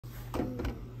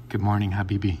Good morning,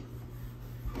 Habibi.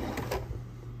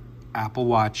 Apple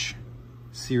Watch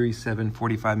Series 7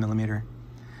 45 millimeter.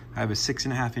 I have a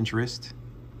 6.5 inch wrist.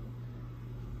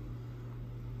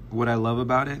 What I love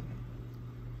about it,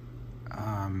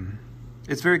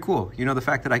 it's very cool. You know, the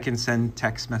fact that I can send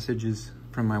text messages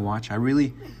from my watch. I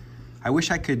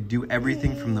wish I could do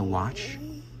everything from the watch,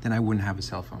 then I wouldn't have a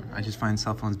cell phone. I just find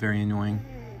cell phones very annoying,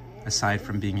 aside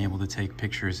from being able to take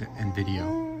pictures and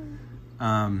video.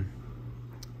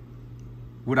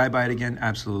 Would I buy it again?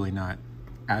 Absolutely not.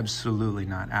 Absolutely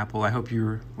not. Apple, I hope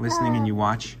you're listening and you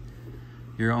watch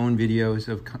your own videos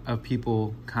of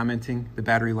people commenting the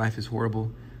battery life is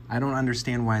horrible. I don't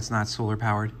understand why it's not solar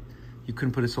powered. You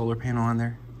couldn't put a solar panel on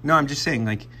there? No, I'm just saying,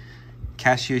 like,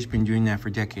 Cashier's been doing that for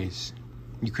decades.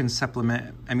 You couldn't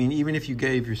supplement. I mean, even if you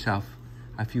gave yourself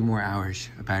a few more hours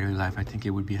of battery life, I think it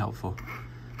would be helpful.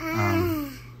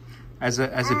 As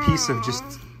a piece of just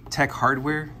tech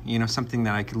hardware, you know, something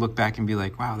that I could look back and be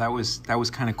like, wow, that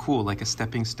was kind of cool, like a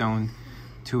stepping stone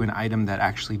to an item that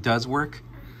actually does work.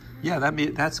 Yeah,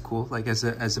 that's cool, like as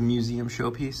a museum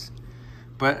showpiece.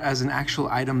 But as an actual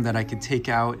item that I could take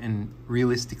out and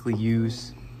realistically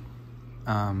use,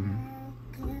 I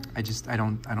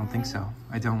don't think so.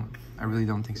 I really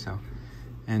don't think so.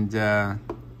 And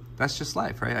that's just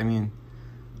life, right? I mean,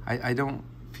 I don't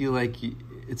feel like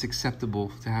it's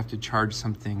acceptable to have to charge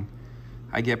something.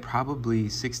 I get probably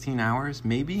 16 hours,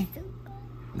 maybe.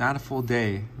 Not a full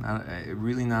day.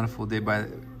 Really not a full day. By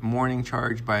morning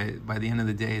charge, by the end of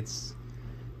the day, it's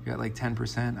you got like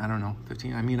 10%. I don't know,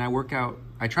 15. I mean, I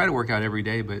try to work out every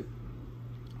day, but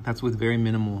that's with very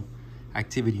minimal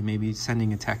activity. Maybe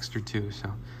sending a text or two.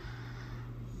 So,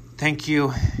 thank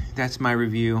you. That's my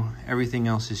review. Everything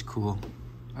else is cool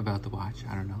about the watch.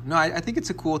 I don't know. No, I think it's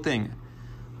a cool thing.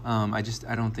 I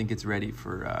don't think it's ready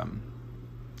for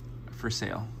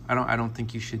sale. I don't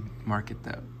think you should market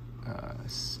the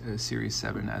Series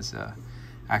 7 as a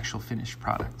actual finished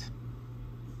product.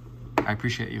 I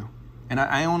appreciate you. And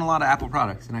I own a lot of Apple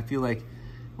products, and I feel like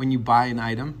when you buy an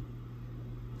item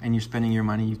and you're spending your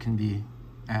money, you can be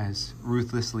as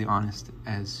ruthlessly honest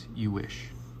as you wish.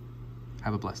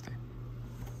 Have a blessed day.